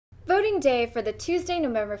Voting day for the Tuesday,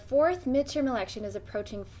 November 4th midterm election is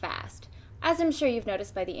approaching fast, as I'm sure you've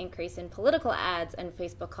noticed by the increase in political ads and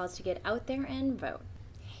Facebook calls to get out there and vote.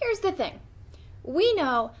 Here's the thing. We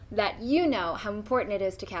know that you know how important it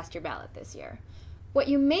is to cast your ballot this year. What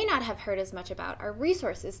you may not have heard as much about are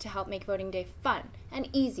resources to help make voting day fun and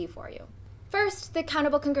easy for you. First, the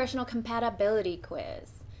Countable Congressional Compatibility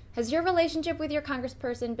Quiz. Has your relationship with your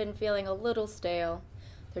congressperson been feeling a little stale?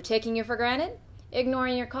 They're taking you for granted?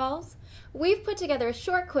 Ignoring your calls? We've put together a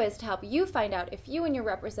short quiz to help you find out if you and your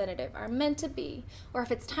representative are meant to be, or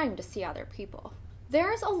if it's time to see other people.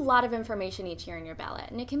 There's a lot of information each year in your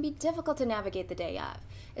ballot, and it can be difficult to navigate the day of,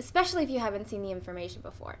 especially if you haven't seen the information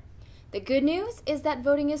before. The good news is that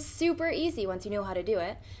voting is super easy once you know how to do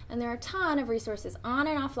it, and there are a ton of resources on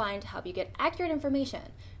and offline to help you get accurate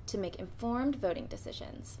information to make informed voting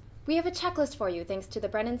decisions. We have a checklist for you thanks to the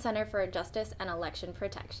Brennan Center for Justice and Election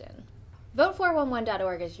Protection.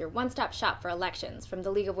 Vote411.org is your one-stop shop for elections from the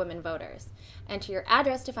League of Women Voters. Enter your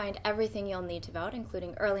address to find everything you'll need to vote,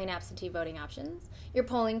 including early and absentee voting options, your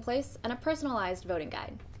polling place, and a personalized voting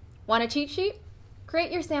guide. Want a cheat sheet? Create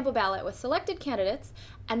your sample ballot with selected candidates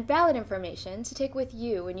and ballot information to take with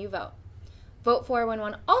you when you vote.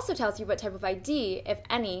 Vote411 also tells you what type of ID, if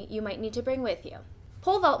any, you might need to bring with you.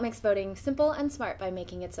 Pole Vault makes voting simple and smart by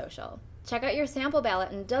making it social. Check out your sample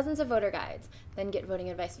ballot and dozens of voter guides, then get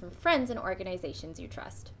voting advice from friends and organizations you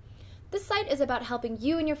trust. This site is about helping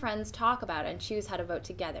you and your friends talk about and choose how to vote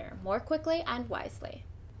together, more quickly and wisely.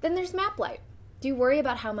 Then there's MapLight. Do you worry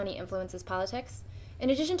about how money influences politics? In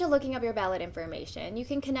addition to looking up your ballot information, you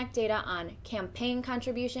can connect data on campaign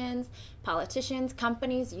contributions, politicians,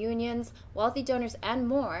 companies, unions, wealthy donors, and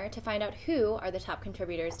more to find out who are the top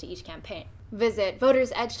contributors to each campaign. Visit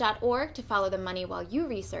votersedge.org to follow the money while you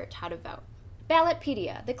research how to vote.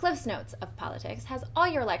 Ballotpedia, the Cliffs Notes of politics, has all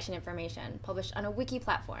your election information published on a wiki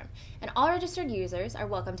platform, and all registered users are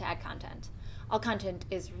welcome to add content. All content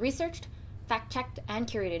is researched, fact-checked, and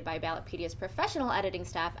curated by Ballotpedia's professional editing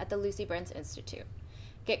staff at the Lucy Burns Institute.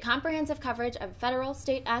 Get comprehensive coverage of federal,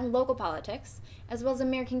 state, and local politics, as well as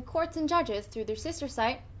American courts and judges through their sister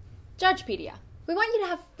site, Judgepedia. We want you to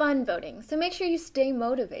have fun voting, so make sure you stay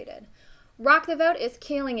motivated. Rock the Vote is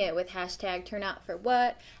killing it with hashtag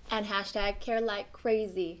 #TurnoutForWhat and hashtag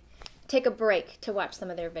 #CareLikeCrazy. Take a break to watch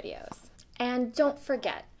some of their videos. And don't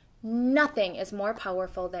forget, nothing is more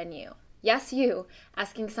powerful than you. Yes, you,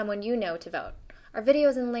 asking someone you know to vote. Our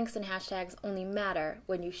videos and links and hashtags only matter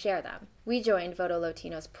when you share them. We joined Voto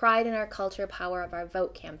Latino's Pride in Our Culture, Power of Our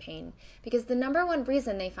Vote campaign because the #1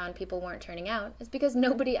 reason they found people weren't turning out is because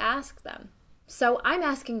nobody asked them. So I'm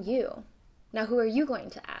asking you. Now who are you going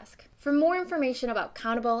to ask? For more information about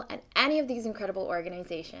Countable and any of these incredible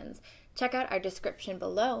organizations, check out our description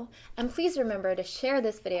below, and please remember to share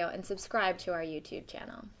this video and subscribe to our YouTube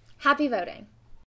channel. Happy voting!